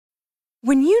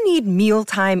When you need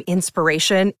mealtime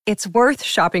inspiration, it's worth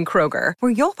shopping Kroger,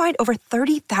 where you'll find over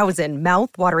 30,000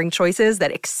 mouth-watering choices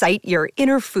that excite your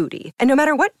inner foodie. And no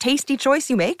matter what tasty choice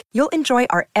you make, you'll enjoy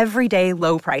our everyday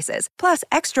low prices, plus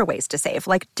extra ways to save,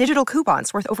 like digital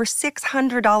coupons worth over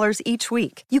 $600 each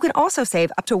week. You can also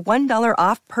save up to $1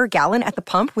 off per gallon at the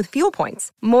pump with fuel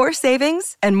points. More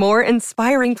savings and more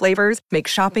inspiring flavors make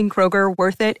shopping Kroger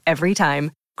worth it every time.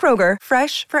 Kroger,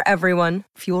 fresh for everyone.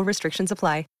 Fuel restrictions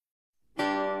apply.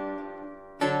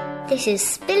 This is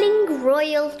Spilling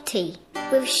Royalty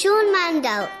with Sean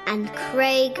Mandel and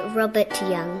Craig Robert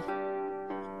Young.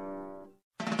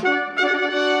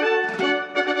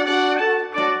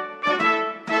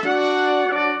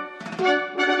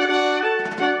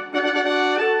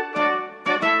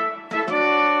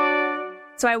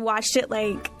 So I watched it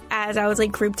as I was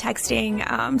group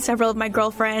texting several of my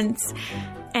girlfriends,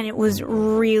 and it was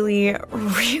really,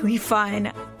 really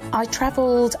fun. I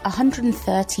travelled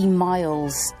 130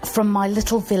 miles from my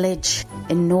little village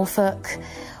in Norfolk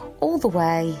all the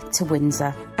way to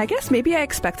Windsor. I guess maybe I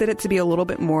expected it to be a little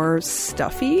bit more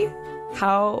stuffy.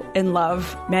 How in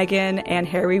love Meghan and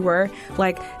Harry were.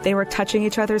 They were touching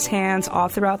each other's hands all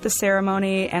throughout the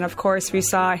ceremony. And of course, we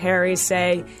saw Harry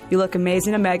say, "You look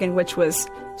amazing" to Meghan, which was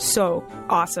so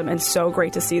awesome and so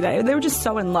great to see that. They were just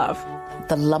so in love.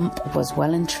 The lump was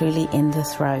well and truly in the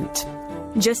throat.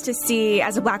 Just to see,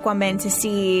 as a black woman, to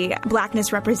see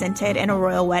blackness represented in a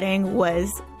royal wedding was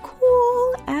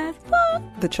cool as fuck.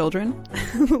 The children,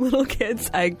 the little kids,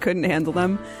 I couldn't handle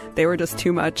them. They were just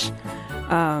too much.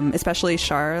 Especially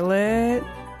Charlotte.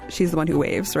 She's the one who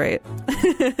waves, right?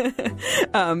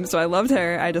 So I loved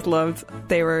her. I just loved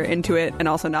they were into it and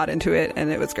also not into it, and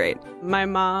it was great. My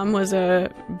mom was a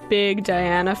big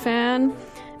Diana fan,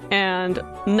 and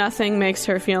nothing makes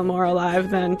her feel more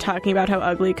alive than talking about how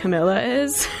ugly Camilla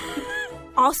is.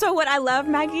 Also, what I loved,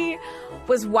 Maggie,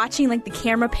 was watching the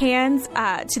camera pans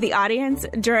to the audience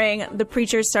during the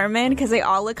preacher's sermon, because they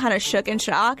all look kind of shook and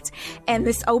shocked. And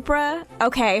this Oprah,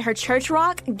 her church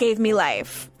rock gave me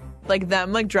life.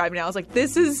 Them driving out, I was like,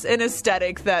 this is an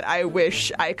aesthetic that I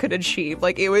wish I could achieve.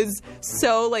 It was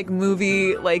so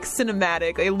movie,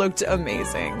 cinematic. It looked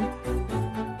amazing.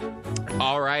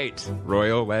 All right,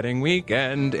 royal wedding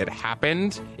weekend. It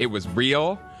happened. It was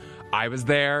real. I was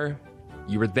there.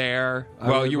 You were there.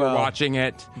 You were watching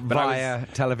it. But via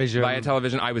television. Via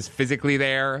television. I was physically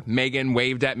there. Meghan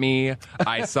waved at me.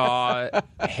 I saw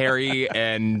Harry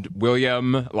and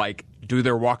William, do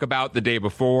their walkabout the day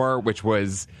before, which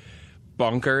was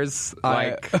bonkers.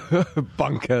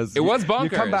 Bonkers. It was bonkers. You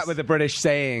come back with the British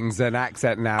sayings and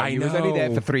accent now. I was only there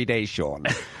for 3 days, Sean.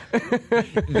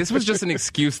 This was just an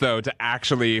excuse, though, to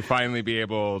actually finally be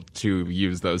able to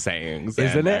use those sayings.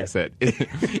 Isn't it? Exit.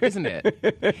 Isn't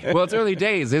it? Well, it's early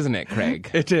days, isn't it, Craig?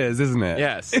 It is, isn't it?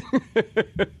 Yes.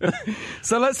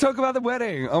 So let's talk about the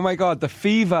wedding. Oh, my God, the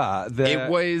fever. It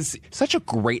was such a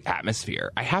great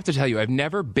atmosphere. I have to tell you, I've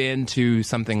never been to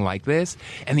something like this,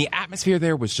 and the atmosphere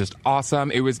there was just awesome.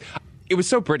 It was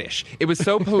so British. It was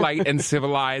so polite and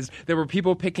civilized. There were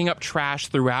people picking up trash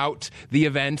throughout the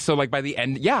event. So by the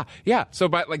end, yeah. So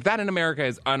that in America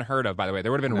is unheard of, by the way.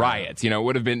 There would have been riots, it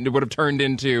would have turned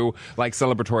into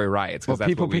celebratory riots. Well,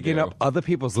 people picking up other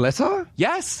people's litter?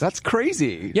 Yes. That's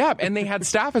crazy. Yeah. And they had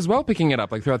staff as well picking it up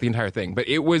throughout the entire thing. But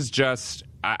it was just,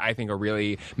 I think, a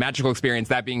really magical experience.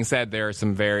 That being said, there are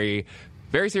some very,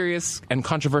 very serious and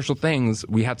controversial things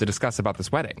we have to discuss about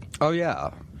this wedding. Oh,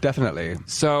 yeah, definitely.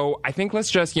 So I think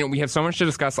let's just, we have so much to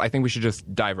discuss. I think we should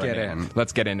just dive right in.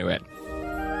 Let's get into it.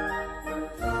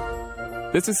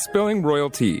 This is Spilling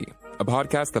Royalty, a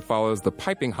podcast that follows the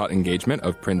piping hot engagement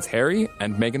of Prince Harry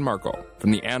and Meghan Markle,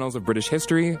 from the annals of British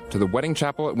history to the wedding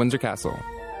chapel at Windsor Castle.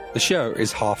 The show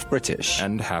is half British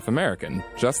and half American,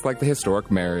 just like the historic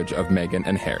marriage of Meghan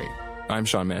and Harry. I'm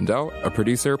Sean Mandel, a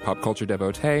producer, pop culture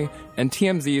devotee, and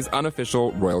TMZ's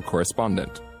unofficial royal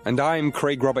correspondent. And I'm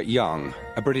Craig Robert Young,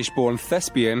 a British-born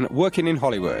thespian working in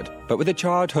Hollywood, but with a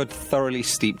childhood thoroughly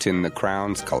steeped in the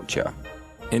Crown's culture.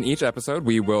 In each episode,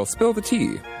 we will spill the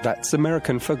tea. That's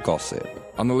American for gossip.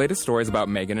 On the latest stories about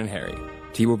Meghan and Harry.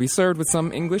 Tea will be served with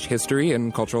some English history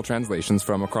and cultural translations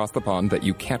from across the pond that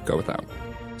you can't go without.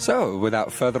 So,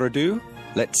 without further ado,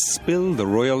 let's spill the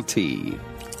royal tea.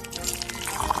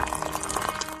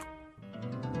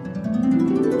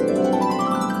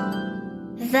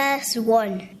 Verse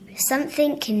 1.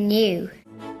 Something new.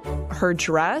 Her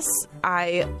dress,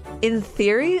 I in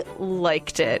theory,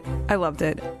 liked it. I loved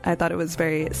it. I thought it was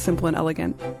very simple and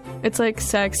elegant. It's like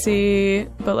sexy,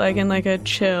 but like in like a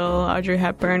chill Audrey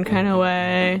Hepburn kind of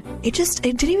way. It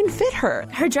didn't even fit her.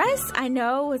 Her dress, I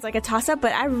know, was like a toss-up,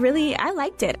 but I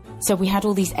liked it. So we had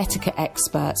all these etiquette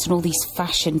experts and all these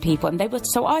fashion people, and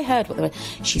so I heard what they were,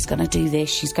 she's going to do this,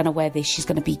 she's going to wear this, she's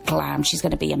going to be glam, she's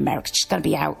going to be American, she's going to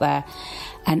be out there.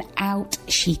 And out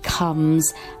she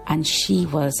comes, and she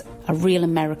was a real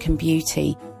American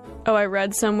beauty. Oh, I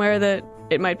read somewhere that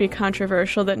it might be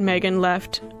controversial that Meghan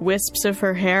left wisps of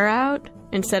her hair out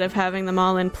instead of having them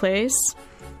all in place.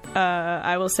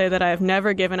 I will say that I have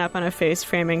never given up on a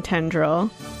face-framing tendril.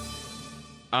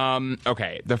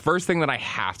 Okay, the first thing that I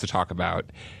have to talk about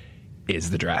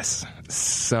is the dress.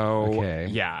 So,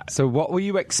 yeah. So what were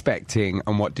you expecting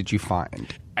and what did you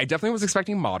find? I definitely was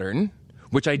expecting modern,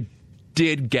 which I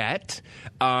did get.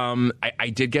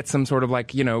 I did get some sort of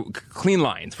like, clean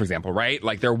lines, for example, right?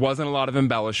 Like there wasn't a lot of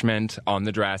embellishment on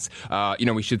the dress.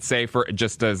 We should say for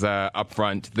just as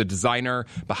upfront, the designer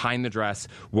behind the dress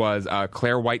was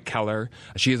Claire White Keller.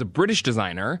 She is a British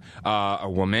designer, a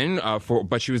woman,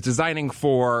 but she was designing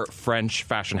for French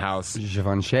fashion house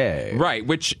Givenchy. Right,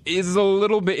 which is a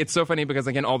little bit, it's so funny because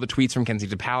again, all the tweets from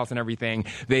Kensington Palace and everything,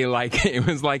 it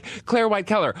was like Claire White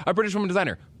Keller, a British woman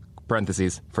designer.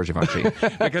 Parentheses for Givenchy,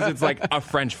 because it's like a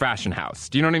French fashion house.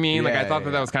 Do you know what I mean? I thought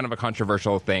that was kind of a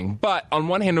controversial thing. But on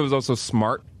one hand, it was also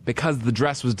smart because the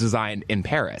dress was designed in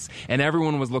Paris, and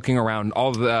everyone was looking around.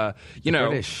 All the,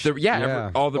 British.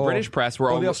 All the British press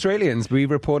were all the Australians. We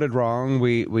reported wrong.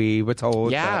 We were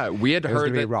told. Yeah, we had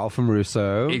heard that Ralph and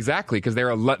Russo. Exactly, because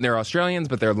they're Australians,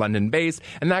 but they're London based,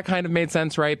 and that kind of made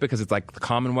sense, right? Because it's like the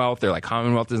Commonwealth. They're like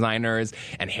Commonwealth designers,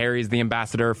 and Harry's the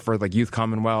ambassador for like Youth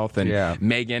Commonwealth, and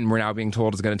Meghan, we're now being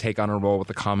told, is going to take on a role with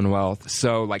the Commonwealth.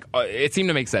 So like it seemed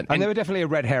to make sense. And they were definitely a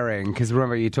red herring because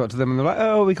remember you talked to them and they're like,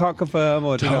 oh, we can't confirm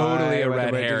or totally a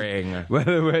red herring.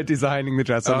 Whether we're designing the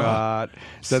dress or not.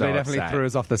 So they definitely threw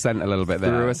us off the scent a little bit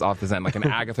there. Threw us off the scent like an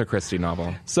Agatha Christie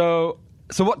novel. So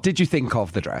what did you think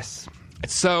of the dress?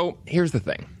 So here's the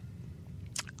thing.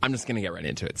 I'm just going to get right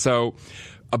into it. So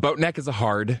a boat neck is a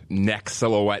hard neck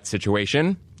silhouette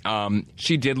situation.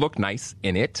 She did look nice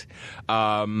in it.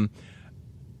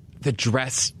 The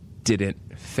dress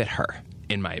didn't fit her,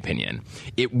 in my opinion.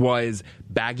 It was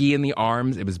baggy in the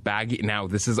arms. It was baggy. Now,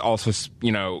 this is also,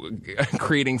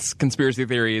 creating conspiracy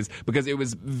theories because it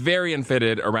was very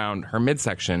unfitted around her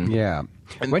midsection. Yeah.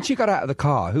 And when she got out of the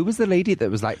car, who was the lady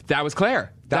that was like... That was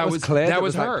Claire. That was Claire. That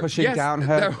was her. Like pushing down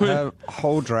her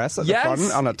whole dress at the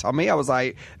front on her tummy. I was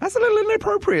like, that's a little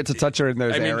inappropriate to touch her in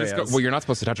those areas. You're not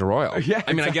supposed to touch a royal. Yeah,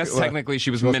 I mean, I guess technically she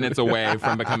was minutes away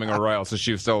from becoming a royal, so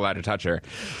she was still allowed to touch her.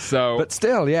 So, but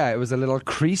still, it was a little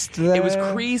creased there. It was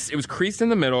creased. It was creased in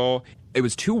the middle. It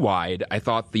was too wide. I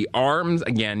thought the arms,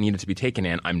 again, needed to be taken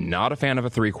in. I'm not a fan of a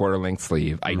 3/4 length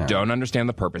sleeve. I don't understand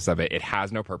the purpose of it. It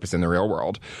has no purpose in the real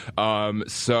world.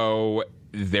 So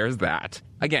there's that.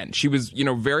 Again, she was,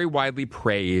 very widely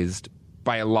praised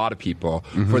by a lot of people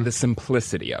for the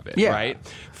simplicity of it, right?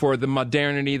 For the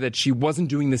modernity that she wasn't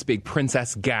doing this big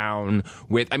princess gown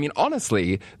with,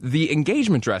 honestly, the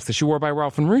engagement dress that she wore by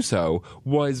Ralph and Russo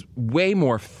was way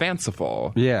more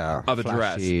fanciful of a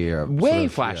dress. Way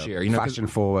flashier. Fashion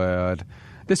forward.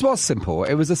 This was simple.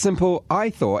 It was I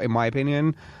thought, in my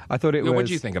opinion, what did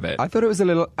you think of it? I thought it was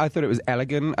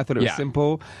elegant. I thought it was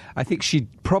simple. I think she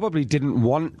probably didn't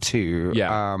want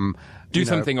to... do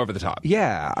something over the top.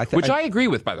 Yeah. Which I agree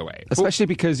with, by the way. Especially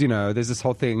because, there's this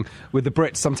whole thing with the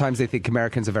Brits. Sometimes they think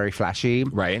Americans are very flashy.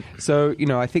 Right. So,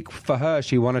 I think for her,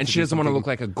 she wanted to... And she doesn't want to look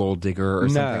like a gold digger or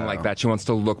something like that. She wants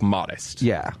to look modest.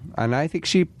 Yeah. And I think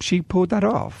she pulled that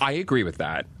off. I agree with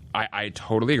that. I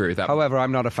totally agree with that. However,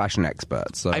 I'm not a fashion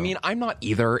expert, so... I'm not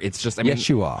either. It's just... yes,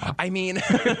 you are. I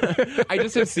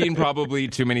just have seen probably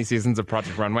too many seasons of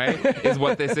Project Runway, is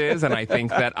what this is, and I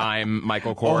think that I'm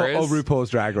Michael Kors. Or RuPaul's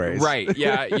Drag Race. Right,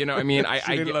 yeah, she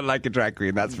didn't look like a drag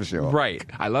queen, that's for sure. Right.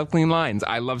 I love clean lines.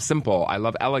 I love simple. I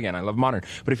love elegant. I love modern.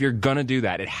 But if you're gonna do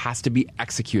that, it has to be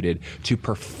executed to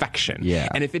perfection. Yeah.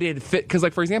 And if it had fit... Because,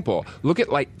 for example, look at,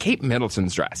 Kate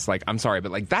Middleton's dress. I'm sorry,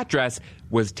 but, that dress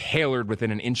was tailored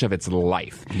within an inch of its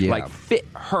life. Fit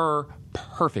her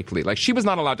perfectly. She was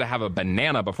not allowed to have a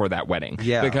banana before that wedding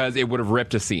because it would have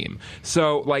ripped a seam.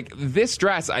 So this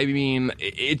dress,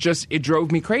 it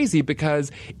drove me crazy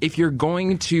because if you're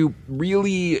going to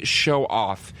really show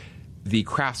off the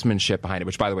craftsmanship behind it,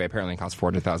 which, by the way, apparently costs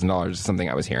 $400,000, is something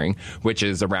I was hearing, which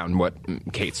is around what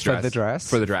Kate's dress. For the dress?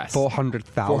 For the dress.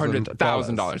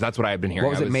 $400,000. That's what I've been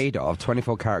hearing. What was it made of?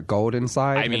 24 karat gold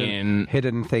inside? I mean...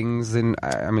 Hidden things in...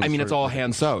 it's all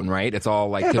hand sewn, right? It's all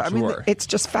like couture. But, it's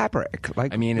just fabric.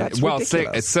 Like, that's ridiculous.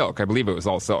 It's silk. I believe it was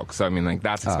all silk. So,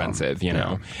 that's expensive, you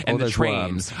know. And the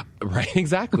trains... Right,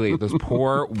 exactly. Those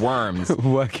poor worms.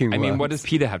 Working worms. What does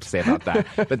PETA have to say about that?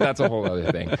 But that's a whole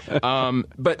other thing.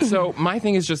 But so my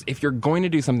thing is just, if you're going to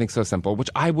do something so simple, which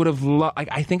I would have loved...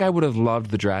 I think I would have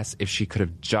loved the dress if she could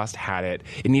have just had it.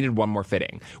 It needed one more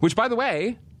fitting. Which, by the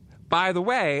way,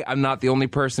 I'm not the only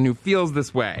person who feels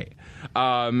this way.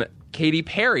 Katy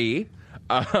Perry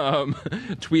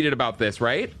tweeted about this,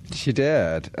 right? She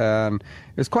did.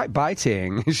 It was quite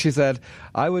biting. She said,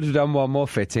 I would have done one more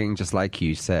fitting, just like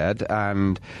you said.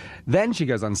 And then she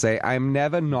goes on to say, I'm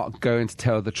never not going to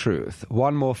tell the truth.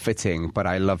 One more fitting, but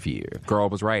I love you. Girl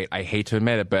was right. I hate to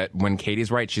admit it, but when Katie's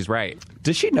right, she's right.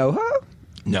 Does she know her?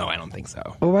 No, I don't think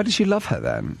so. Well, why does she love her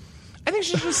then? I think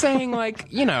she's just saying, like,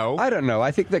 you know. I don't know.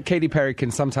 I think that Katy Perry can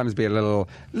sometimes be a little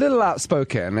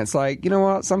outspoken. It's like, you know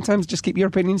what? Sometimes just keep your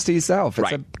opinions to yourself.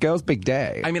 It's a girl's big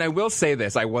day. I will say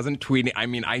this. I wasn't tweeting.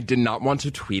 I did not want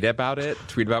to tweet about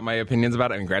my opinions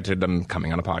about it. Granted, I'm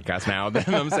coming on a podcast now that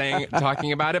I'm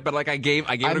talking about it. But, like, I gave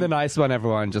I'm the nice one,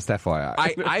 everyone, just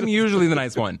FYI. I'm usually the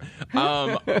nice one.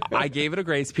 I gave it a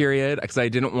grace period because I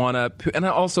didn't want to. And I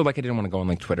also, I didn't want to go on,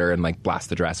 like, Twitter and, like, blast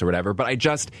the dress or whatever. But I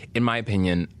just, in my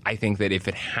opinion, I think that if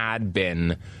it had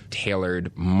been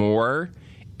tailored more,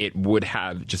 it would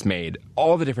have just made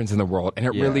all the difference in the world, and it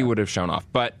really would have shown off.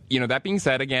 But, that being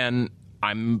said, again,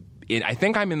 I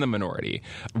think I'm in the minority.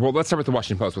 Well, let's start with the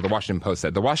Washington Post, what the Washington Post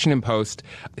said. The Washington Post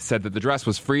said that the dress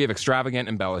was free of extravagant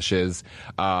embellishes.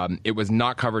 It was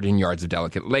not covered in yards of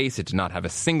delicate lace. It did not have a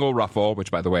single ruffle, which,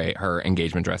 by the way, her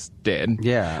engagement dress did.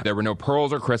 Yeah. There were no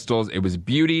pearls or crystals. It was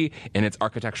beauty in its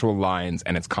architectural lines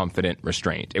and its confident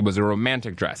restraint. It was a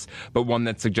romantic dress, but one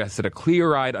that suggested a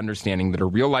clear-eyed understanding that a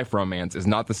real-life romance is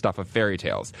not the stuff of fairy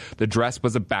tales. The dress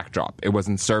was a backdrop. It was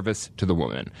in service to the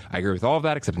woman. I agree with all of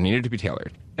that, except it needed to be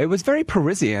tailored. It was very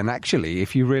Parisian, actually,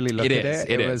 if you really look at it.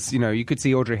 It was, you could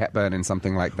see Audrey Hepburn in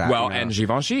something like that. Well, and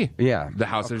Givenchy. Yeah. The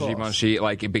house of Givenchy,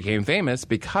 it became famous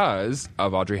because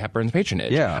of Audrey Hepburn's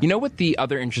patronage. Yeah. You know what the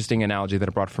other interesting analogy that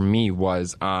it brought from me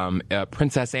was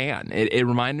Princess Anne. It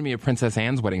reminded me of Princess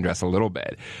Anne's wedding dress a little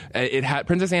bit.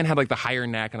 Princess Anne had, like, the higher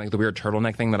neck and, like, the weird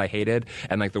turtleneck thing that I hated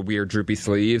and, like, the weird droopy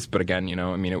sleeves. But again,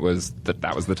 it was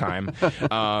that was the time.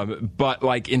 But,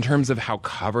 like, in terms of how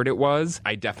covered it was,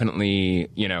 I definitely,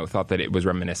 thought that it was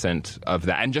reminiscent of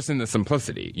that, and just in the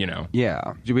simplicity,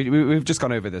 Yeah. We've just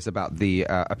gone over this about the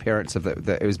appearance of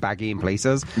it was baggy in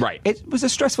places. Right. It was a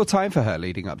stressful time for her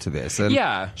leading up to this. And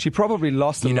she probably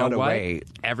lost a lot of weight.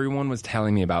 Everyone was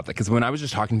telling me about that, because when I was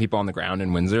just talking to people on the ground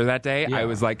in Windsor that day, I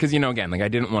was like, because, again, like, I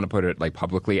didn't want to put it, like,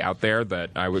 publicly out there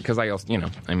that I would, because I also,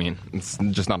 it's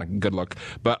just not a good look.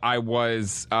 But I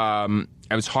was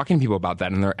talking to people about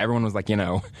that, and everyone was like,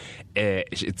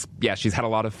 she's had a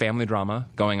lot of family drama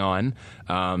going on,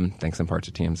 thanks in part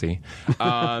to TMZ.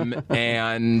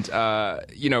 And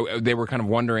they were kind of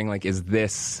wondering, like, is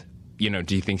this,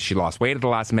 do you think she lost weight at the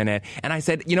last minute? And I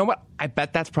said, you know what? I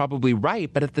bet that's probably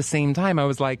right. But at the same time, I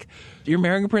was like, you're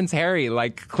marrying Prince Harry.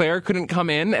 Like, Claire couldn't come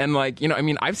in and, like,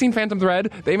 I've seen Phantom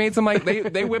Thread. They made some, like,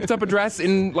 they whipped up a dress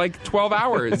in, like, 12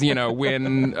 hours,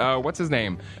 when, what's his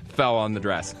name, fell on the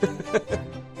dress.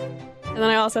 And then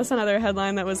I also saw another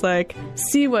headline that was like,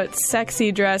 see what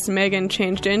sexy dress Meghan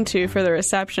changed into for the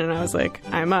reception. And I was like,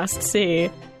 I must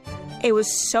see. It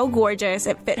was so gorgeous.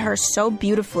 It fit her so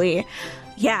beautifully.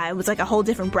 Yeah, it was like a whole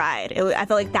different bride. I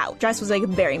felt like that dress was, like,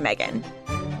 very Meghan.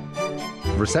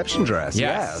 Reception dress,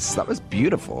 yes. That was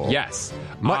beautiful. Yes.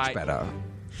 Much better.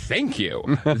 Thank you.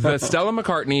 The Stella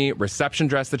McCartney reception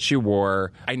dress that she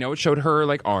wore, I know it showed her,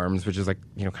 like, arms, which is, like,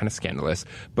 kind of scandalous,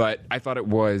 but I thought it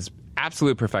was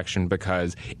absolute perfection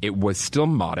because it was still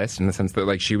modest in the sense that,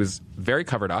 like, she was very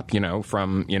covered up,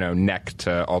 from, neck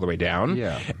to all the way down.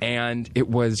 Yeah. And it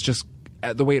was just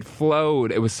the way it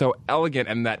flowed, it was so elegant.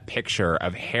 And that picture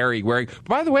of Harry wearing,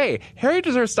 by the way, Harry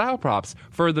deserves style props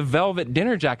for the velvet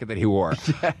dinner jacket that he wore.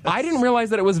 Yes. I didn't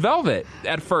realize that it was velvet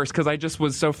at first because I just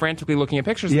was so frantically looking at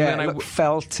pictures. Yeah, and then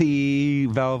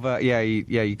felty, velvet. Yeah,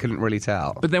 you couldn't really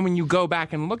tell. But then when you go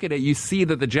back and look at it, you see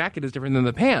that the jacket is different than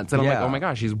the pants. And I'm like, oh my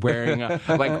gosh, he's wearing a,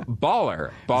 like, baller.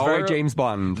 It's very James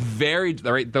Bond. Very,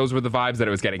 right, those were the vibes that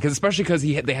it was getting. Especially because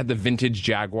they had the vintage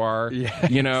Jaguar,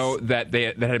 that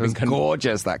had been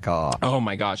gorgeous, that car. Oh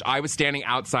my gosh. I was standing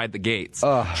outside the gates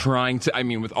trying to,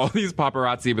 with all these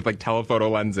paparazzi with like telephoto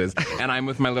lenses, and I'm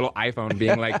with my little iPhone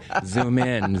being like, zoom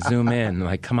in.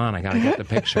 Like, come on, I gotta get the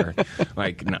picture.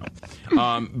 Like, no.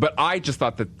 But I just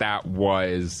thought that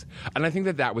was, and I think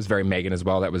that was very Meghan as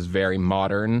well. That was very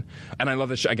modern. And I love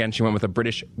that, she went with a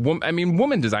British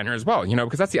woman designer as well,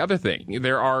 because that's the other thing.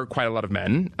 There are quite a lot of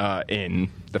men in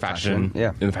the fashion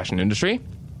industry.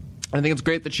 I think it's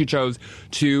great that she chose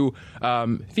two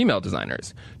female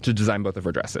designers to design both of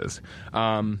her dresses.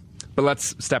 But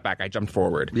let's step back. I jumped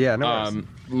forward. Yeah, no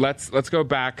worries. Let's go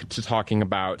back to talking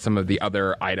about some of the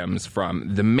other items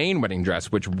from the main wedding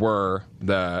dress, which were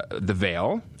the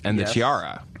veil and the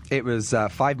tiara. It was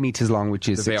 5 meters long, which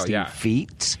is 16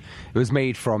 feet. It was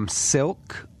made from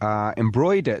silk,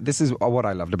 embroidered. This is what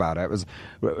I loved about it. It was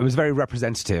very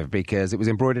representative because it was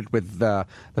embroidered with the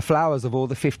flowers of all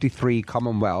the 53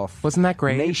 Commonwealth Wasn't that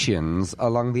great? nations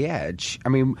along the edge.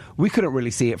 We couldn't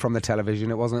really see it from the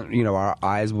television. It wasn't, our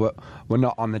eyes were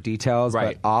not on the details.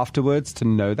 Right. But afterwards, to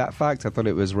know that fact, I thought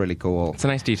it was really cool. It's a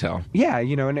nice detail. Yeah,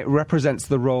 and it represents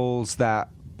the roles that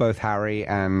both Harry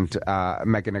and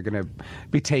Meghan are going to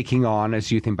be taking on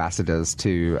as youth ambassadors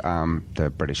to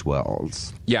the British world.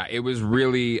 Yeah, it was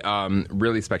really,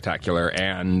 really spectacular.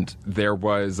 And there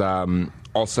was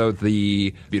also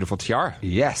the beautiful tiara.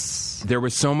 Yes. There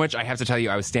was so much, I have to tell you,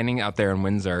 I was standing out there in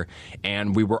Windsor,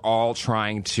 and we were all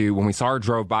trying to, when we saw her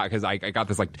drove by, because I got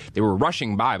this, they were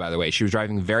rushing by the way. She was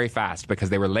driving very fast because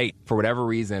they were late. For whatever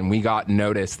reason, we got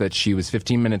notice that she was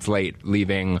 15 minutes late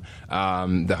leaving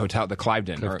the hotel, the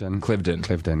Cliveden.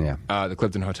 Cliveden, yeah. The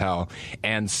Cliveden Hotel.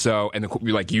 And so,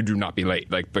 you do not be late,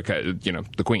 because,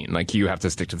 the Queen, you have to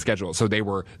stick to the schedule. So they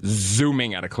were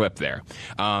zooming at a clip there.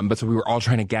 But so we were all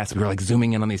trying to guess. We were zooming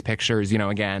in on these pictures,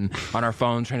 again, on our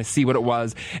phones, trying to see what it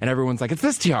was. And everyone's like, it's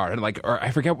this tiara. And or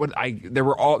I forget what there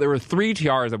were 3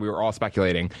 tiaras that we were all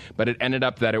speculating, but it ended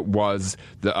up that it was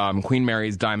the Queen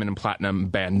Mary's diamond and platinum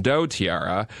bandeau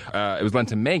tiara. It was lent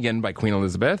to Meghan by Queen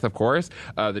Elizabeth, of course.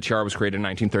 The tiara was created in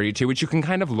 1932, which you can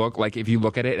kind of look if you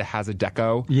look at it, it has a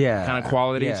deco kind of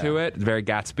quality to it. Very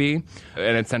Gatsby.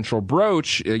 And its central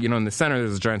brooch, in the center,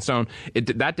 there's a giant stone.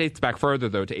 That dates back further,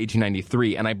 though, to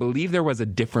 1893. And I believe there was a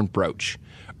different brooch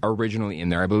originally in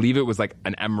there. I believe it was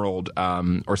an emerald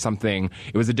or something.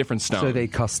 It was a different stone. So they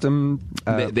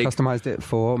customized it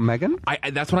for Meghan?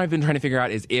 That's what I've been trying to figure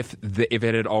out, is if it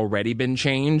had already been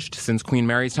changed since Queen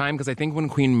Mary's time, because I think when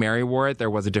Queen Mary wore it, there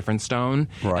was a different stone.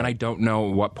 Right. And I don't know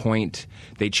what point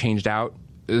they changed out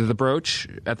the brooch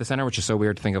at the center, which is so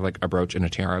weird to think of a brooch and a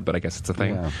tiara, but I guess it's a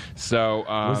thing. Yeah. So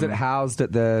was it housed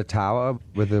at the tower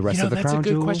with the rest of the crown jewels? That's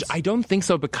a good question. I don't think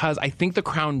so, because I think the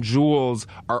crown jewels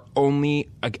are only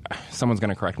someone's going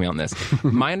to correct me on this.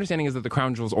 My understanding is that the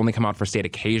crown jewels only come out for state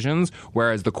occasions,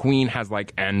 whereas the Queen has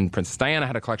and Princess Diana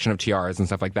had a collection of tiaras and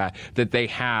stuff like that they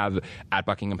have at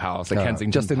Buckingham Palace, at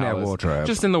Kensington just in Palace. Their wardrobe.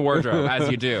 Just in the wardrobe,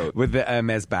 as you do. With the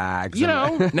Hermes bags.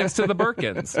 Next to the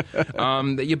Birkins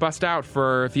that you bust out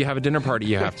for if you have a dinner party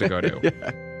you have to go to.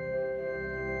 Yeah.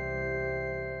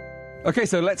 Okay,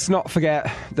 so let's not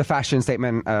forget the fashion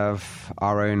statement of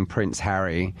our own Prince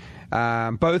Harry.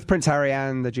 Both Prince Harry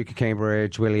and the Duke of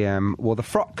Cambridge, William, wore the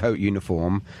frock coat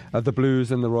uniform of the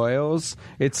Blues and the Royals.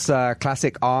 It's a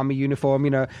classic army uniform,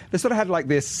 They sort of had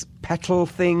this petal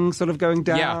thing sort of going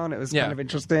down. Yeah. It was kind of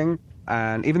interesting.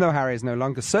 And even though Harry is no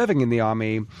longer serving in the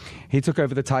army, he took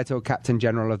over the title Captain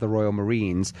General of the Royal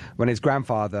Marines when his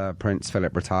grandfather, Prince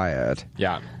Philip, retired.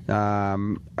 Yeah.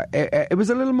 It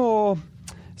was a little more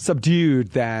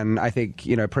subdued than, I think,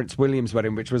 Prince William's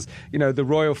wedding, which was, the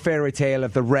royal fairy tale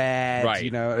of the red.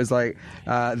 Right. It was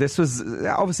this was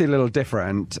obviously a little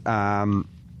different.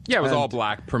 Yeah, it was all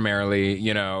black primarily,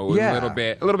 a little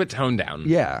bit toned down.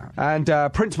 Yeah, and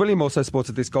Prince William also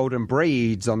sported this golden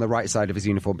braids on the right side of his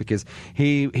uniform because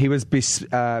he was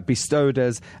bestowed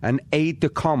as an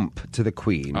aide-de-camp to the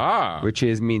Queen, which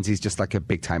means he's just like a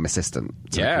big-time assistant.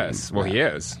 Yes, well, he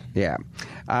is. Yeah.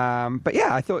 But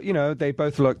yeah, I thought, they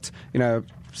both looked,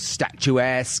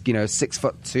 statuesque,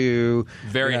 6'2",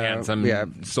 very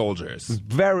handsome soldiers.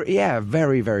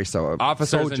 Very, very so. Officers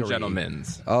soldiery. and gentlemen.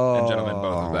 Oh, and gentlemen,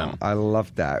 both of them. I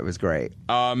loved that. It was great.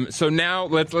 So now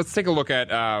let's take a look at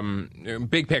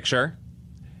big picture.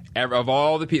 Of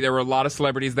all the people, there were a lot of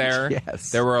celebrities there.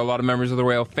 Yes. There were a lot of members of the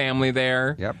royal family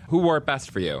there. Yep. Who wore it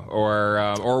best for you,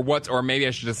 or maybe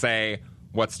I should just say,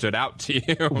 what stood out to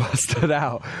you? What stood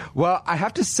out? Well, I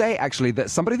have to say, actually, that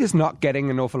somebody that's not getting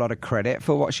an awful lot of credit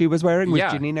for what she was wearing was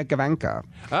Yeah. Janina Gavanka.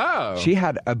 Oh. She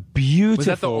had a beautiful Was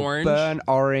that the orange? burnt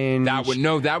orange.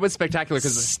 That was spectacular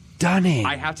because stunning.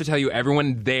 I have to tell you,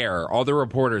 everyone there, all the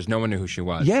reporters, no one knew who she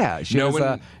was. Yeah, she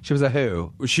was a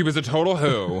who. She was a total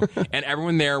who, and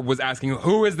everyone there was asking,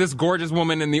 who is this gorgeous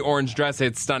woman in the orange dress?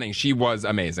 It's stunning. She was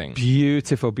amazing.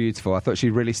 Beautiful, beautiful. I thought she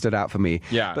really stood out for me.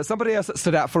 Yeah. But somebody else that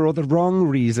stood out for all the wrong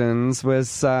reasons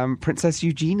was Princess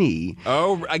Eugenie.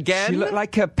 Oh, again? She looked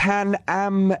like a Pan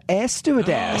Am air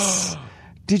stewardess.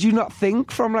 Did you not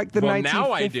think from like the 1950s?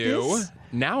 Now I do.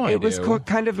 Now I do. It was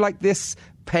kind of like this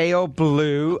pale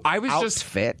blue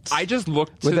outfit. I just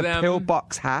looked to with them a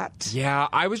pillbox hat. Yeah,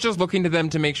 I was just looking to them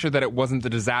to make sure that it wasn't the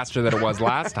disaster that it was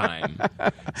last time.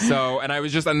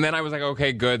 And then I was like,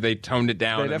 okay, good. They toned it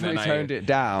down. They definitely toned it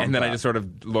down. And then I just sort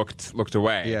of looked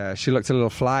away. Yeah, she looked a little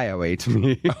flyaway to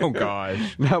me. Oh gosh.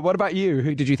 Now, what about you?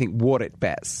 Who did you think wore it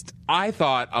best? I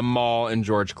thought Amal and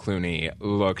George Clooney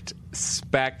looked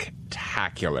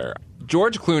spectacular.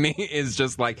 George Clooney is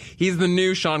just like, he's the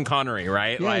new Sean Connery,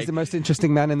 right? Yeah, like, he's the most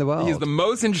interesting man in the world. He's the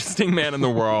most interesting man in the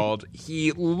world.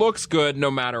 He looks good no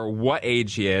matter what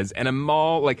age he is. And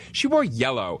Amal, like, she wore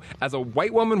yellow. As a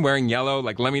white woman wearing yellow,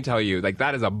 like, let me tell you, like,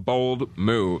 that is a bold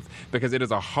move because it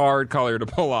is a hard color to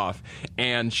pull off.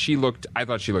 And I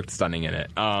thought she looked stunning in it.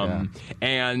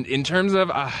 And in terms of,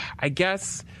 I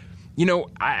guess, you know,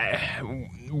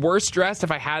 worst dressed,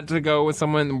 if I had to go with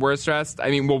someone worst dressed,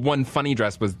 I mean, well, one funny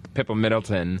dress was Pippa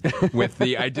Middleton with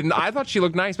I thought she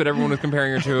looked nice, but everyone was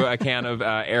comparing her to a can of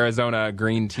Arizona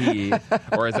green tea,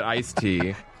 or is it iced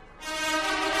tea?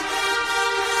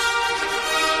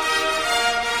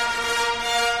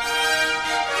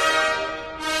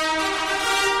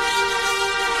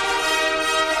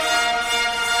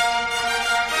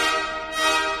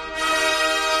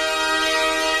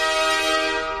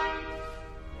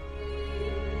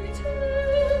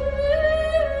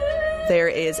 There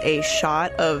is a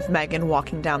shot of Meghan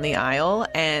walking down the aisle,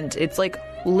 and it's like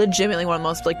legitimately one of the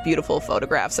most like beautiful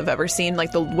photographs I've ever seen.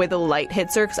 Like the way the light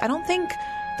hits her, because I don't think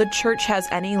the church has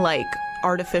any like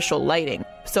artificial lighting.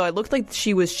 So it looked like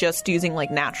she was just using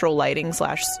like natural lighting /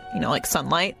 like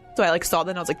sunlight. So I like saw that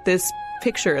and I was like, this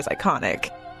picture is iconic.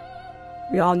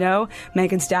 We all know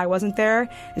Meghan's dad wasn't there,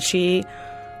 and she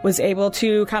was able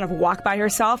to kind of walk by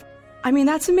herself. I mean,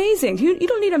 that's amazing. You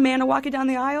don't need a man to walk you down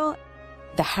the aisle.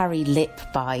 The Harry lip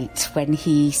bite when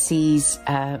he sees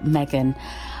Meghan.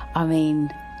 I mean,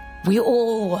 we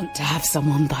all want to have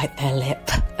someone bite their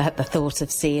lip at the thought of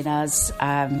seeing us.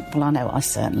 Well, I know I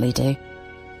certainly do.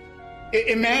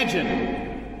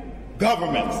 Imagine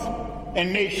governments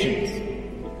and nations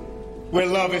where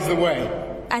love is the way.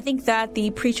 I think that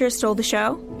the preacher stole the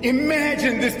show.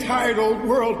 Imagine this tired old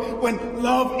world when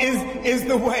love is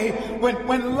the way.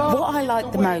 When love. What I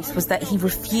liked the most was that he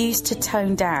refused to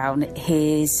tone down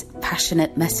his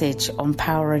passionate message on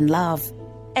power and love.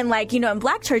 And like, in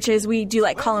black churches, we do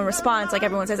like call and response. Like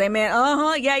everyone says, amen,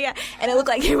 yeah. And it looked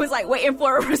like he was like waiting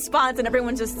for a response and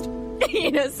everyone just,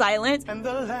 silent.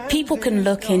 People can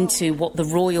look into what the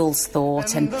royals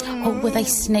thought and, were they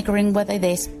sniggering? Were they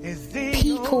this?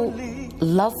 People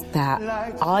loved that.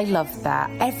 I loved that.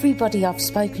 Everybody I've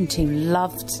spoken to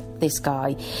loved this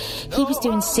guy. He was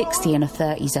doing 60 in a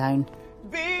 30 zone.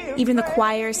 Even the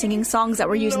choir singing songs that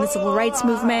were used in the civil rights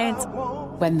movement.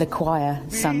 When the choir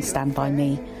sung Stand By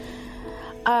Me.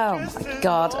 Oh my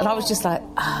God. And I was just like,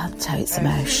 totes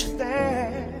emotion.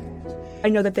 I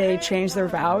know that they changed their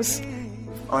vows.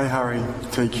 I, Harry,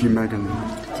 take you, Meghan,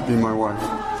 to be my wife.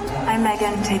 I,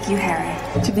 Meghan, take you,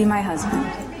 Harry, to be my husband.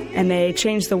 And they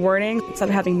changed the wording. Instead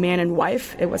of having man and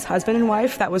wife, it was husband and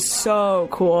wife. That was so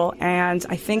cool. And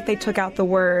I think they took out the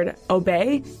word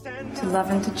obey. To love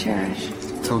and to cherish.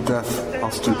 Till death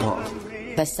us do part.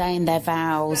 They're saying their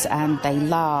vows and they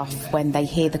laugh when they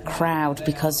hear the crowd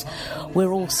because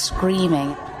we're all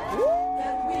screaming.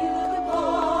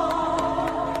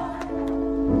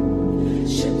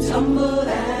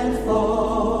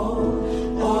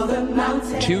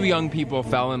 Two young people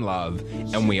fell in love,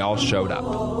 and we all showed up.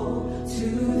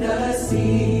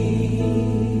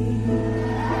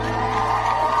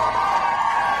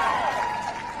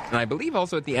 And I believe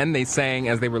also at the end they sang,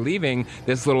 as they were leaving,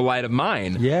 This Little Light of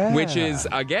Mine, which is,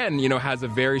 again, has a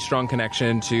very strong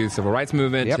connection to the civil rights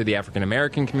movement, to the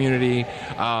African-American community.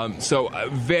 So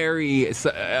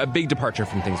a big departure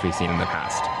from things we've seen in the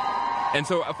past. And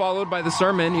so, followed by the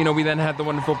sermon, we then had the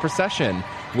wonderful procession,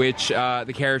 which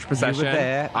the carriage procession. You were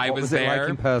there. I was there. What was it like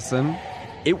in person?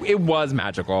 It was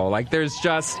magical. Like it's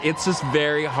just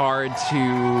very hard to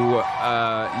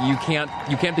you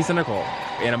can't be cynical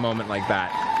in a moment like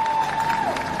that.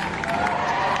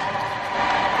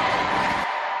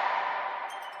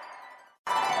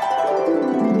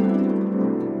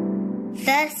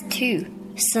 to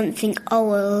something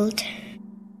old.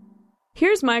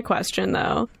 Here's my question,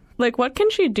 though. Like, what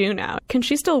can she do now? Can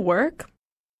she still work?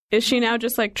 Is she now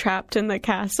just, like, trapped in the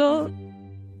castle?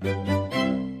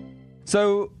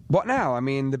 So, what now? I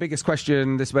mean, the biggest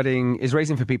question this wedding is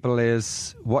raising for people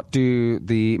is, what do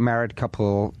the married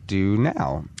couple do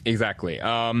now? Exactly.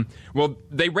 Well,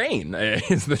 they reign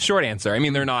is the short answer. I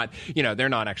mean, they're not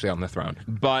actually on the throne,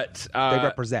 but they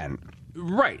represent.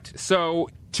 Right. So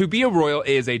to be a royal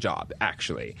is a job,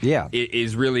 actually. Yeah. It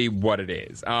is really what it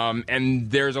is.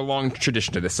 And there's a long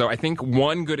tradition to this. So I think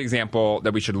one good example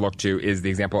that we should look to is the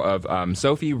example of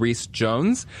Sophie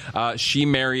Rhys-Jones. She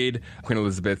married Queen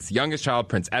Elizabeth's youngest child,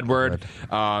 Prince Edward.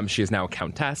 She is now a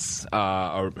countess,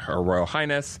 her royal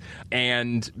highness.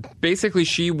 And basically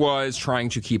she was trying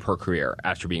to keep her career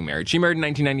after being married. She married in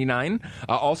 1999,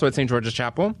 also at St. George's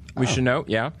Chapel, we should note,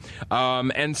 yeah.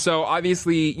 And so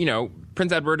obviously,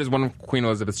 Prince Edward is one of Queen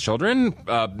Elizabeth's children,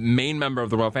 main member of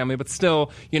the royal family, but still,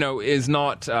 is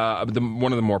not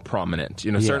one of the more prominent.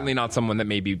 Certainly not someone that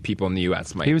maybe people in the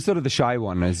U.S. might. He was sort of the shy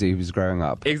one as he was growing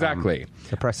up. Exactly.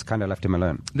 The press kind of left him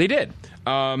alone. They did.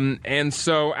 And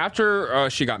so after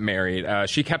she got married,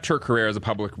 she kept her career as a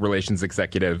public relations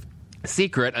executive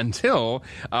secret until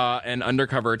an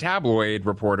undercover tabloid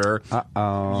reporter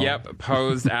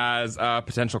posed as a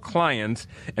potential client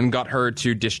and got her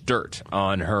to dish dirt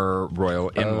on her royal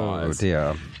in-laws. Oh,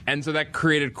 dear. And so that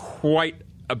created quite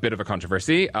a bit of a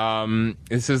controversy.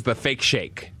 This is the fake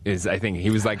shake. Do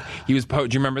you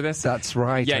remember this? That's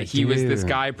right. Yeah, he was this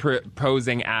guy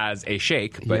posing as a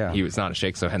sheikh, but he was not a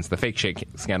sheikh, so hence the fake sheikh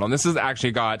scandal. And this has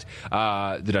actually got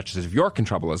the Duchess of York in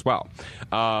trouble as well,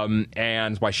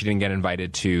 and why she didn't get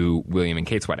invited to William and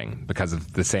Kate's wedding because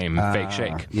of the same fake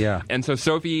sheikh. Yeah. And so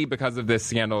Sophie, because of this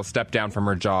scandal, stepped down from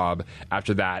her job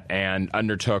after that and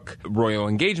undertook royal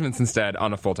engagements instead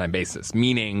on a full-time basis,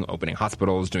 meaning opening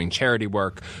hospitals, doing charity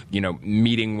work,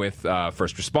 meeting with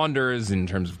first responders in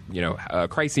terms of,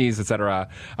 crises, etc.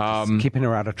 Keeping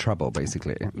her out of trouble,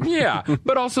 basically. Yeah,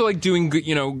 but also like doing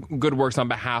good works on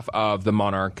behalf of the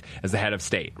monarch as the head of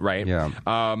state, right? Yeah.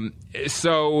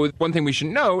 So one thing we should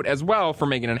note as well for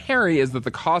Meghan and Harry is that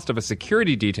the cost of a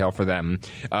security detail for them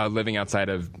living outside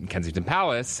of Kensington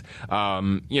Palace,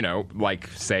 like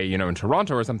say, in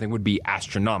Toronto or something, would be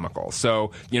astronomical.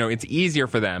 So, it's easier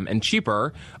for them and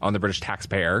cheaper on the British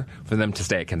taxpayer for them to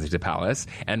stay at Kensington Palace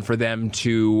and for them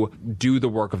to do the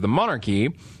work of the monarchy,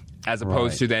 as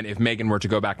opposed to then if Meghan were to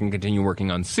go back and continue working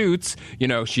on Suits,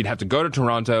 she'd have to go to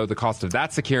Toronto. The cost of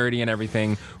that security and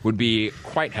everything would be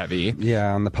quite heavy.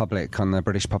 Yeah, on the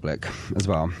British public as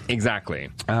well. Exactly.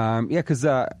 Because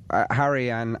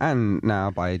Harry and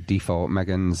now by default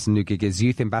Meghan's new gig is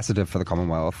youth ambassador for the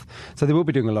Commonwealth. So they will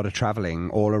be doing a lot of travelling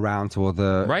all around to all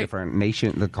the different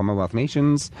the Commonwealth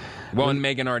nations. Well, and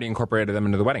Meghan already incorporated them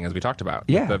into the wedding, as we talked about.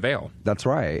 Yeah, with the veil. That's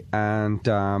right. And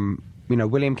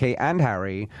William, Kate, and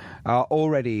Harry are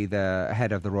already the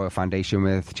head of the Royal Foundation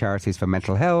with charities for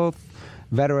mental health,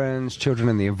 veterans, children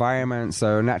and the environment.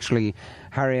 So naturally,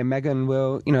 Harry and Meghan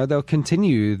will, they'll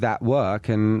continue that work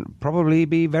and probably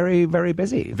be very, very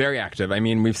busy. Very active. I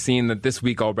mean, we've seen that this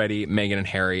week already, Meghan and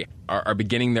Harry are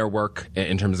beginning their work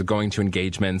in terms of going to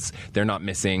engagements. They're not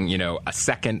missing, a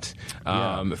second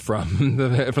from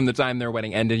the time their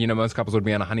wedding ended. Most couples would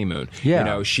be on a honeymoon. Yeah.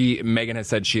 Meghan has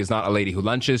said she is not a lady who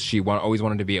lunches. She always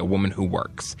wanted to be a woman who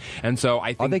works. And so I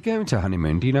think... Are they going to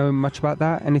honeymoon? Do you know much about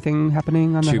that? Anything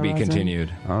happening on the horizon? To be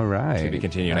continued. All right. To be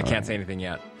continued. I can't say anything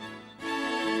yet.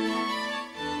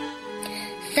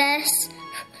 Verse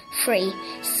 3.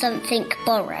 Something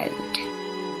borrowed.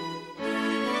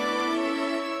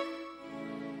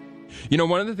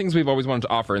 One of the things we've always wanted to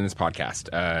offer in this podcast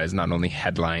is not only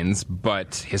headlines,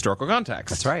 but historical context.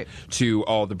 That's right. To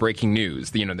all the breaking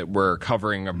news, that we're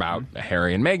covering about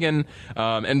Harry and Meghan.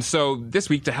 And so this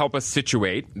week, to help us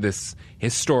situate this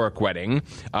historic wedding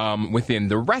within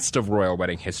the rest of royal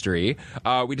wedding history,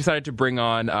 we decided to bring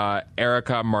on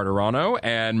Erica Martirano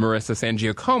and Marissa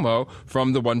Sangiacomo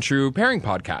from the One True Pairing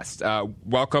podcast.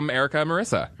 Welcome, Erica and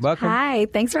Marissa. Welcome. Hi.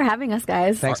 Thanks for having us,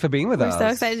 guys. Thanks for being with us. We're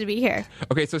so excited to be here.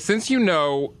 Okay, so since you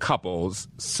know couples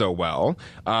so well,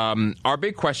 our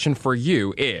big question for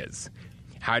you is,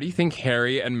 how do you think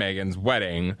Harry and Meghan's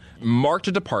wedding marked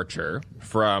a departure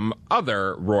from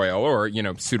other royal or,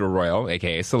 pseudo-royal,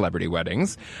 aka celebrity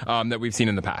weddings, that we've seen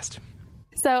in the past?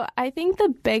 So I think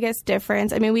the biggest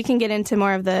difference, we can get into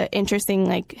more of the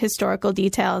interesting, historical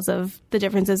details of the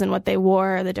differences in what they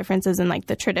wore, the differences in,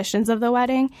 the traditions of the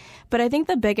wedding. But I think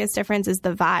the biggest difference is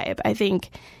the vibe. I think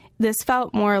this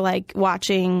felt more like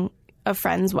watching a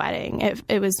friend's wedding.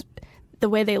 It was the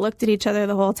way they looked at each other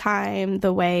the whole time,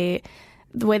 the way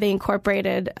the way they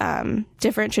incorporated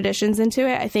different traditions into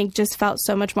it, I think just felt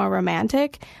so much more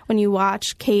romantic. When you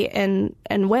watch Kate and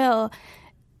Will,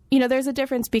 you know, there's a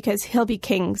difference because he'll be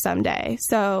king someday.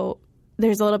 So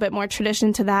there's a little bit more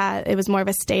tradition to that. It was more of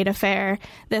a state affair.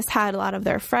 This had a lot of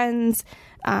their friends.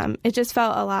 It just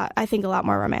felt a lot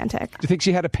more romantic. Do you think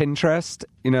she had a Pinterest,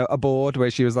 a board where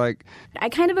she was like... I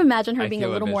kind of imagine her being a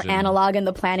little more analog in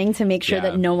the planning to make sure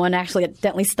that no one actually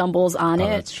accidentally stumbles on it.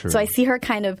 That's true. So I see her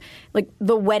kind of like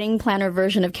the wedding planner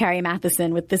version of Carrie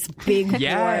Matheson with this big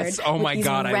yes. board. Oh my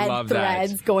God, I love that.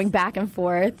 Threads going back and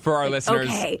forth. For our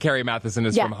listeners, Carrie Matheson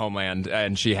is from Homeland,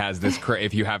 and she has this,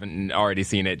 if you haven't already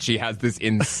seen it, she has this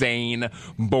insane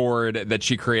board that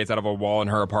she creates out of a wall in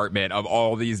her apartment of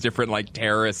all these different like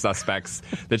terrorist suspects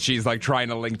that she's like trying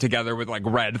to link together with like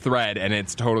red thread, and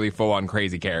it's totally full on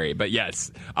crazy Carrie. But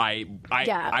yes, I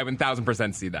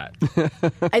 1000% see that.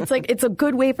 It's a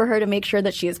good way for her to make sure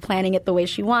that she is planning it the way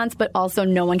she wants, but also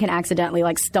no one can accidentally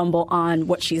like stumble on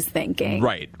what she's thinking.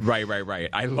 Right.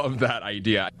 I love that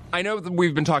idea. I know that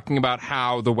we've been talking about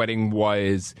how the wedding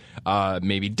was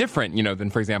maybe different, than,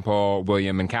 for example,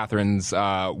 William and Catherine's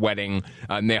wedding.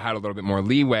 And they had a little bit more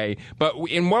leeway. But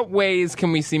in what ways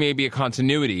can we see maybe a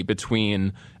continuity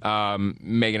between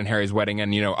Meghan and Harry's wedding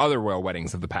and, other royal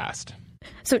weddings of the past?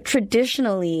 So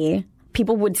traditionally,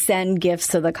 people would send gifts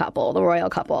to the couple, the royal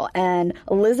couple. And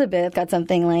Elizabeth got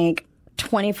something like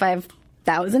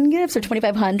 25,000 gifts or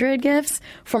 2,500 gifts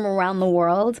from around the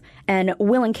world. And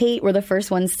Will and Kate were the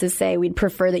first ones to say, we'd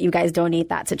prefer that you guys donate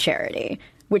that to charity,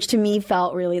 which to me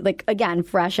felt really, like, again,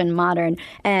 fresh and modern.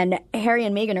 And Harry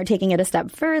and Meghan are taking it a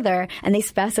step further, and they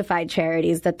specified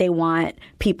charities that they want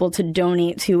people to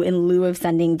donate to in lieu of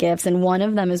sending gifts. And one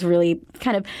of them is really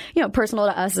kind of, personal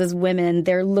to us as women.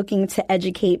 They're looking to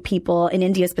educate people in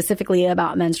India specifically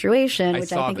about menstruation,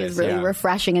 which I think is really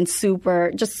refreshing and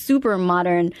super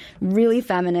modern, really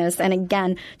feminist. And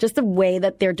again, just the way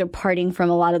that they're departing from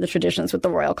a lot of the traditions with the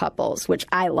royal couples, which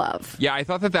I love. Yeah, I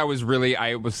thought that was really,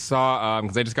 because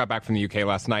I just got back from the UK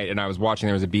last night, and I was watching,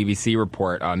 there was a BBC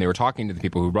report, they were talking to the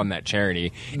people who run that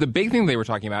charity. The big thing they were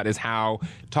talking about is how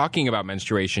talking about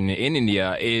menstruation in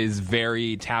India is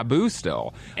very taboo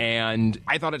still. And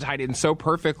I thought it tied in so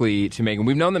perfectly to Meghan.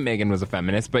 We've known that Meghan was a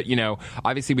feminist, but,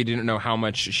 obviously we didn't know how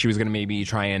much she was going to maybe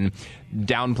try and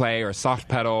downplay or soft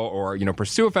pedal or,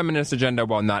 pursue a feminist agenda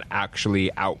while not actually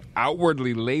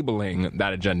outwardly labeling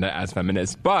that agenda as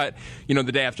feminist. But,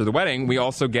 the day after the wedding, we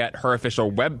also get her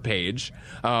official webpage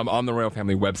on the royal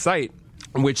family website,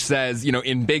 which says,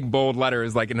 in big, bold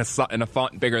letters, like in a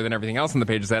font bigger than everything else on the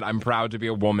page, said, "I'm proud to be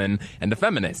a woman and a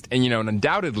feminist." And, and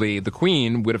undoubtedly the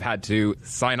Queen would have had to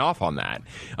sign off on that.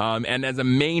 And as a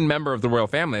main member of the royal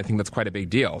family, I think that's quite a big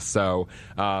deal. So,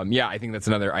 I think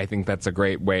that's a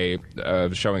great way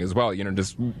of showing as well,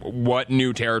 just what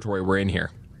new territory we're in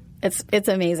here. It's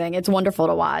amazing. It's wonderful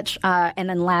to watch. And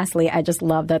then lastly, I just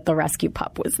love that the rescue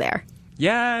pup was there.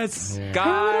 Yes, Guy.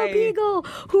 Her little beagle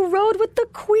who rode with the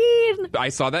Queen. I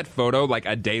saw that photo like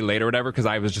a day later or whatever because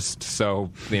I was just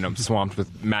so, swamped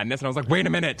with madness. And I was like, wait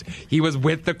a minute, he was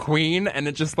with the Queen? And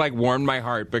it just like warmed my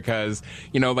heart because,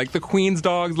 like the Queen's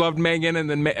dogs loved Meghan, and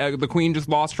then the Queen just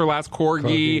lost her last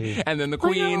corgi. And then the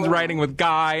Queen's riding with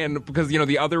Guy, and because,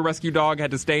 the other rescue dog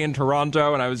had to stay in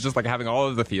Toronto, and I was just like having all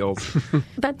of the feels.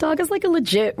 That dog is like a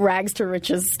legit rags to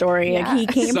riches story. Yeah. Like, he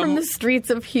came from the streets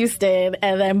of Houston,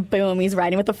 and then boom, he's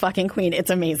riding with the fucking Queen. It's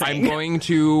amazing. I'm going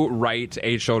to write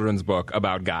a children's book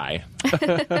about Guy.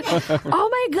 Oh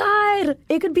my God!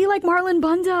 It could be like Marlon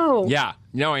Bundo. Yeah.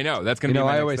 No, I know. That's going to be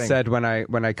my I always next said when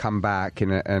I come back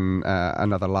in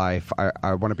another life,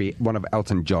 I want to be one of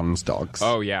Elton John's dogs.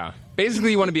 Oh, yeah.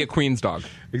 Basically, you want to be a Queen's dog.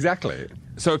 Exactly.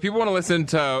 So if people want to listen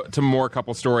to more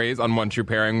couple stories on One True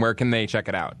Pairing, where can they check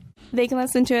it out? They can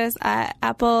listen to us at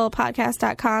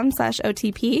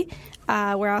applepodcast.com/OTP.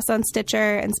 We're also on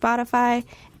Stitcher and Spotify,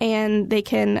 and they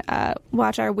can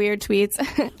watch our weird tweets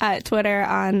at Twitter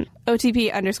on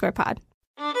OTP_pod.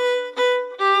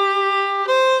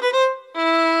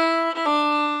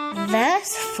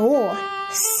 Verse 4.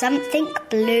 Something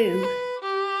blue.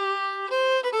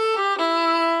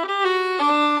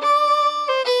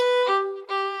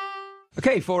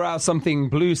 Okay, for our Something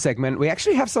Blue segment, we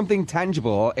actually have something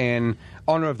tangible in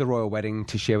honor of the royal wedding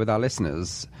to share with our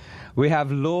listeners. We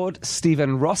have Lord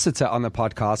Stephen Rossiter on the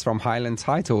podcast from Highland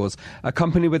Titles, a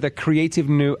company with a creative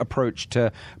new approach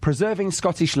to preserving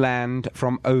Scottish land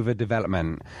from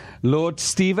overdevelopment. Lord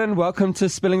Stephen, welcome to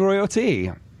Spilling Royal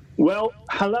Tea. Well,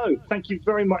 hello. Thank you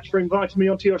very much for inviting me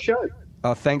onto your show.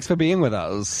 Oh, thanks for being with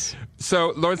us.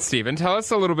 So, Lord Stephen, tell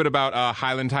us a little bit about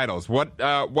Highland Titles.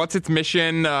 What's its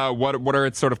mission? What are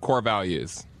its sort of core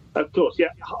values? Of course, yeah.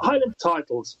 Highland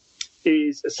Titles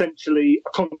is essentially a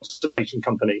conservation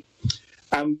company,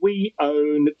 and we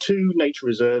own 2 nature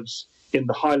reserves in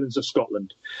the Highlands of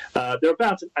Scotland. They're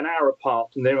about an hour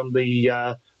apart, and they're on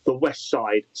the west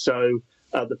side. So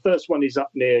the first one is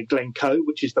up near Glencoe,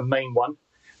 which is the main one,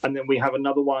 and then we have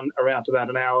another one around about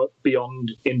an hour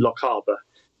beyond in Lochaber.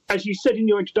 As you said in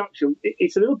your introduction,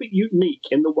 it's a little bit unique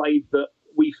in the way that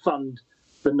we fund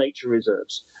the nature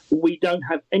reserves. We don't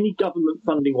have any government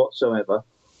funding whatsoever.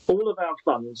 All of our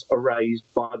funds are raised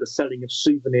by the selling of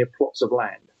souvenir plots of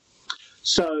land.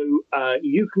 So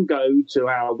you can go to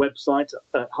our website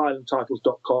at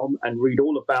highlandtitles.com and read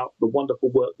all about the wonderful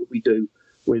work that we do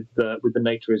with the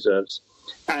nature reserves.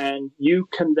 And you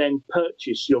can then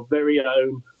purchase your very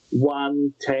own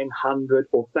 1, 10, 100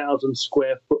 or 1,000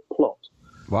 square foot plot.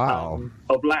 Wow.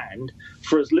 Of land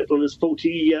for as little as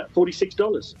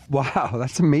 $46. Wow,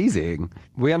 that's amazing.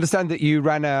 We understand that you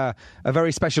ran a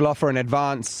very special offer in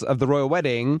advance of the royal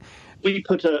wedding. We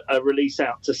put a release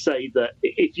out to say that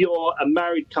if you're a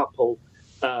married couple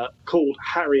called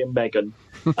Harry and Meghan,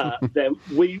 then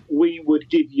we would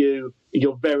give you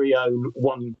your very own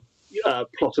one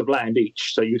plot of land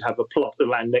each. So you'd have a plot of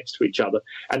land next to each other,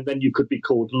 and then you could be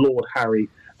called Lord Harry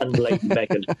and Lady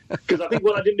Meghan. Because I think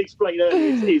what I didn't explain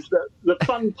earlier is that the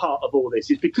fun part of all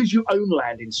this is because you own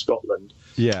land in Scotland,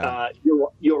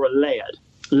 you're a laird.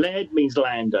 Laird means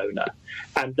landowner,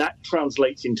 and that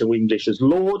translates into English as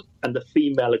lord, and the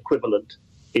female equivalent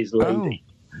is lady.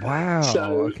 Oh, wow.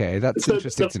 So, okay, that's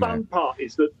interesting to know. The fun part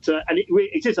is that, and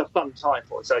it is a fun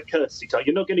title, it's a courtesy title.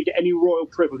 You're not going to get any royal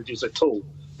privileges at all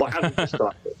by having this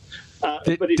title.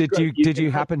 Did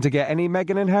you happen to get any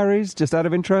Meghan and Harry's, just out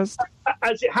of interest?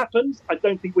 As it happens, I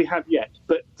don't think we have yet,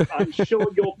 but I'm sure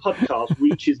your podcast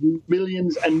reaches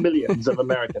millions and millions of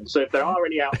Americans. So if there are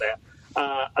any out there,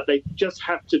 they just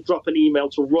have to drop an email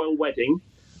to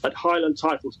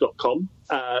royalwedding@highlandtitles.com.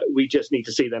 We just need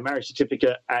to see their marriage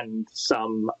certificate and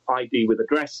some ID with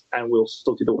address, and we'll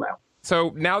sort it all out.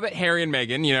 So now that Harry and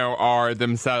Meghan, are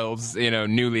themselves,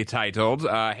 newly titled,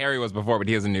 Harry was before, but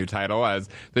he has a new title as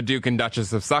the Duke and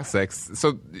Duchess of Sussex.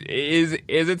 So is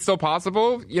it still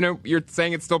possible? You're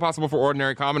saying it's still possible for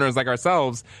ordinary commoners like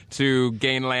ourselves to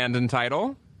gain land and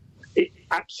title? It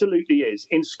absolutely is.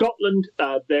 In Scotland,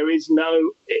 there is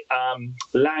no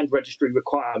land registry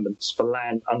requirements for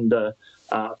land under,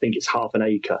 I think it's half an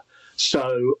acre.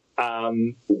 So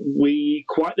we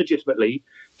quite legitimately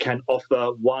can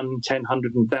offer 1, 10,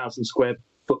 100 and 1,000 square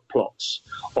foot plots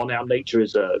on our nature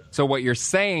reserve. So what you're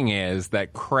saying is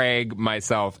that Craig,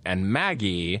 myself, and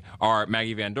Maggie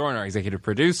Van Dorn, our executive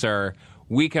producer,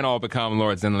 we can all become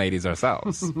lords and ladies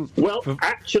ourselves. Well,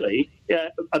 actually,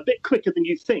 a bit quicker than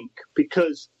you think,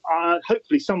 because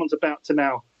hopefully someone's about to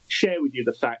now share with you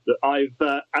the fact that I've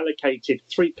allocated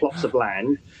 3 plots of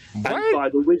land, and by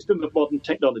the wisdom of modern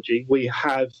technology, we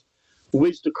have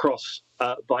whizzed across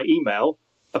by email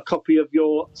a copy of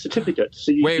your certificate.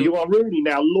 So you are really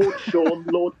now Lord Sean,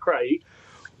 Lord Craig,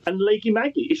 and Lady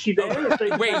Maggie. Is she there?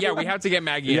 We have to get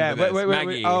Maggie into this. Wait.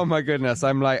 Maggie. Oh my goodness,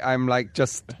 I'm Maggie,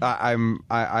 are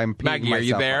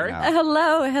you there? Right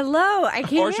Hello. I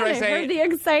can't. Or should I say? Heard the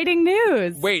exciting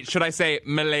news. Wait, should I say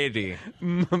milady?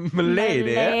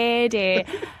 Milady.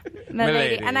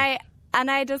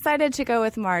 And I decided to go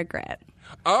with Margaret.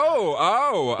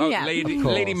 Oh, yeah.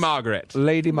 Lady Margaret.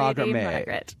 Lady Margaret May.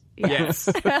 Margaret. Yes.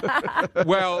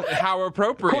 Well, how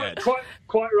appropriate.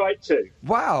 Quite right, too.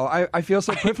 Wow, I feel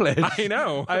so privileged. I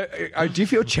know. Do you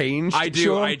feel changed? I do.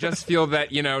 Sean? I just feel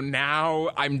that, now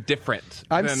I'm different.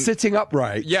 I'm sitting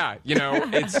upright. Yeah,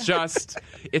 it's just,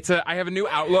 I have a new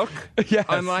outlook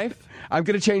on life. I'm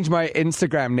going to change my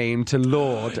Instagram name to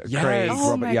Lord Craig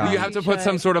Robert Young. You have to put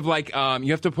some sort of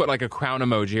you have to put like a crown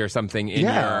emoji or something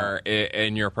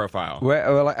in your profile.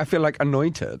 Well, I feel like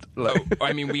anointed.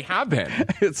 We have been.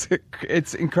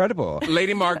 It's incredible.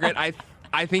 Lady Margaret,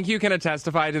 I think you can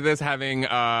testify to this, having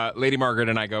Lady Margaret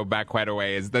and I go back quite a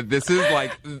ways, that this is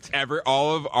like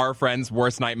all of our friends'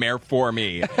 worst nightmare for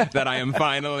me, that I am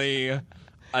finally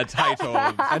a title.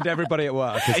 And everybody at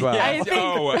work as well. Yes.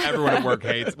 Everyone at work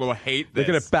will hate this. They're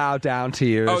going to bow down to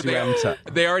you as you enter.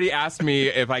 They already asked me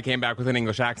if I came back with an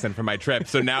English accent for my trip,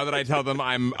 so now that I tell them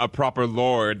I'm a proper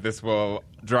lord, this will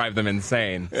drive them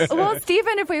insane. Well,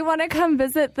 Stephen, if we want to come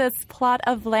visit this plot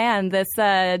of land, this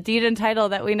deed and title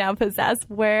that we now possess,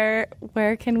 where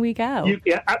can we go?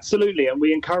 Yeah, absolutely, and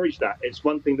we encourage that. It's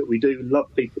one thing that we do.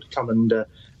 Love people to come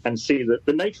and see that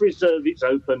the nature reserve is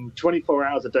open 24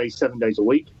 hours a day, 7 days a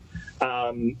week.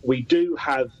 We do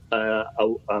have a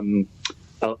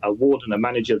warden, a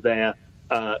manager there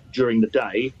during the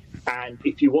day. And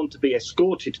if you want to be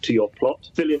escorted to your plot,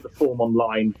 fill in the form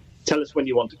online tell us when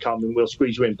you want to come and we'll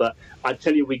squeeze you in. But I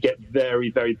tell you, we get very,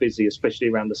 very busy, especially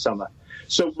around the summer.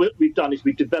 So what we've done is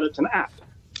we've developed an app,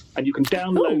 and you can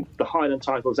download the Highland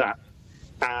Titles app,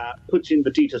 put in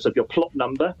the details of your plot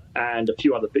number and a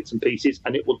few other bits and pieces,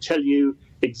 and it will tell you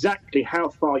exactly how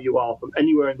far you are from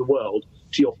anywhere in the world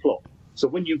to your plot. So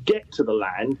when you get to the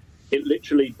land, it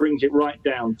literally brings it right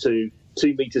down to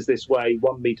 2 meters this way,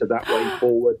 1 meter that way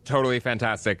forward. Totally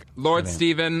fantastic. Lord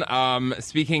Stephen,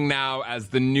 speaking now as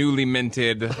the newly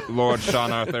minted Lord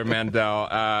Sean Arthur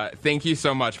Mandel, thank you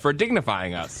so much for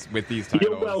dignifying us with these titles.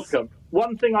 You're welcome.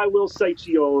 One thing I will say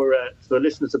to your to the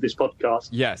listeners of this podcast,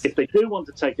 yes, if they do want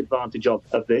to take advantage of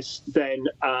this, then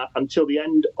until the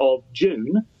end of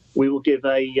June, we will give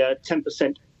a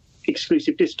 10%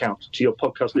 exclusive discount to your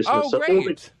podcast listeners. Oh,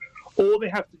 great. All they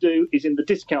have to do is in the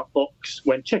discount box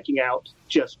when checking out,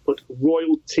 just put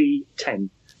Royalty 10.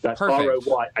 That's Perfect.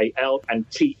 ROYAL and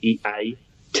TEA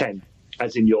 10,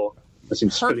 as in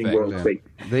Spilling Royalty.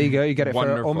 There you go. You get it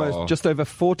Wonderful. for almost just over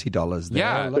 $40 there.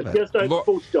 Yeah. I love it. Just over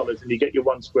 $40 and you get your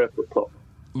 1 square foot plot.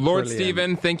 Lord Brilliant.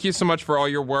 Stephen, thank you so much for all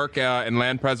your work in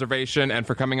land preservation and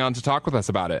for coming on to talk with us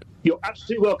about it. You're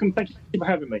absolutely welcome. Thank you for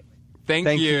having me.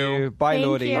 Thank you. Bye, Thank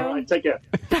Lordy. you. All right, take care.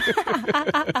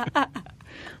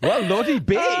 Well, Lordy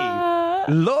B.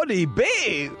 Lordy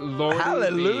B. Lordy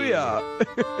Hallelujah.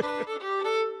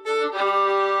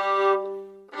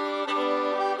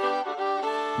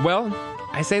 Well,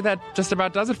 I say that just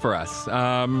about does it for us.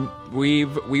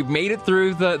 We've made it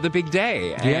through the big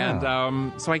day, Yeah.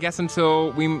 and so I guess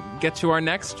until we get to our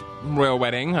next royal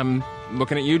wedding, I'm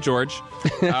looking at you, George.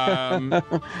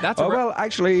 That's well,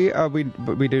 actually, we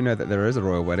do know that there is a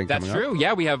royal wedding That's coming true.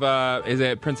 Yeah, we have. Is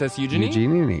it Princess Eugenie?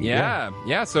 Eugenie,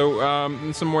 Yeah.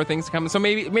 So some more things to come. So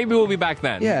maybe we'll be back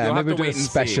then. Yeah, You'll have maybe to we'll wait do and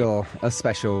a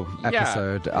special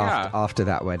episode after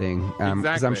that wedding. Because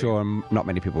Exactly. I'm sure not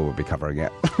many people will be covering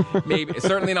it. Maybe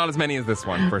certainly not as many as this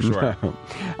one for sure. No.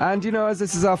 And as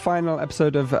this is our final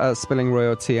episode of Spilling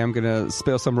Royalty, I'm going to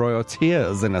spill some royal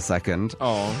tears in a second.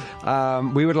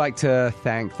 Oh. We would like to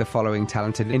thank the following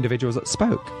talented individuals that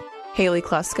spoke. Haley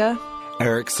Kluska,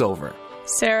 Eric Silver,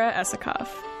 Sarah Esikoff,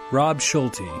 Rob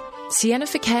Schulte, Sienna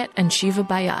Fiquette and Shiva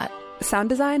Bayat. Sound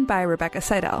design by Rebecca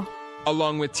Seidel.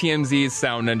 Along with TMZ's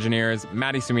sound engineers,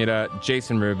 Maddie Sumida,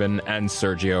 Jason Rubin, and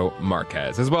Sergio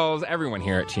Marquez, as well as everyone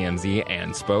here at TMZ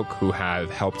and Spoke who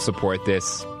have helped support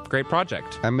this great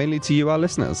project. And mainly to you, our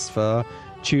listeners, for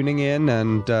tuning in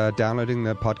and downloading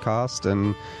the podcast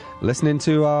and listening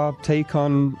to our take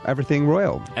on everything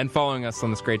royal. And following us on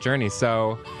this great journey.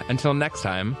 So until next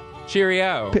time,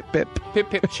 cheerio. Pip, pip. Pip,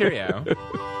 pip, cheerio.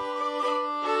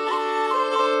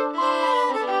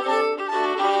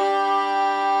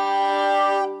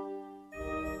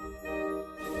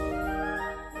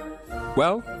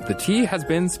 Well, the tea has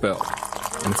been spilled,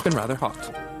 and it's been rather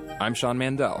hot. I'm Sean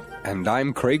Mandel. And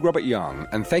I'm Craig Robert Young,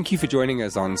 and thank you for joining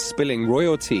us on Spilling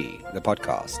Royal Tea, the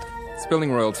podcast.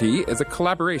 Spilling Royalty is a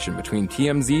collaboration between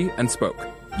TMZ and Spoke.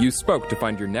 Use Spoke to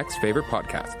find your next favorite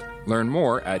podcast. Learn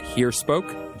more at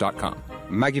hearspoke.com.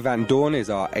 Maggie Van Dorn is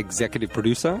our executive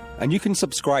producer, and you can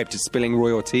subscribe to Spilling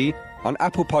Royalty on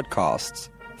Apple Podcasts.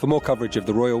 For more coverage of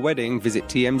the royal wedding, visit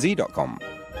tmz.com.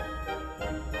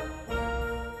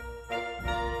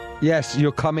 Yes,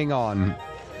 you're coming on.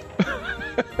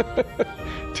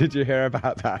 Did you hear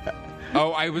about that?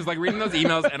 Oh, I was reading those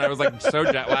emails and I was so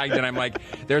jet lagged and I'm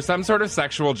there's some sort of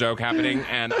sexual joke happening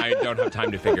and I don't have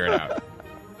time to figure it out.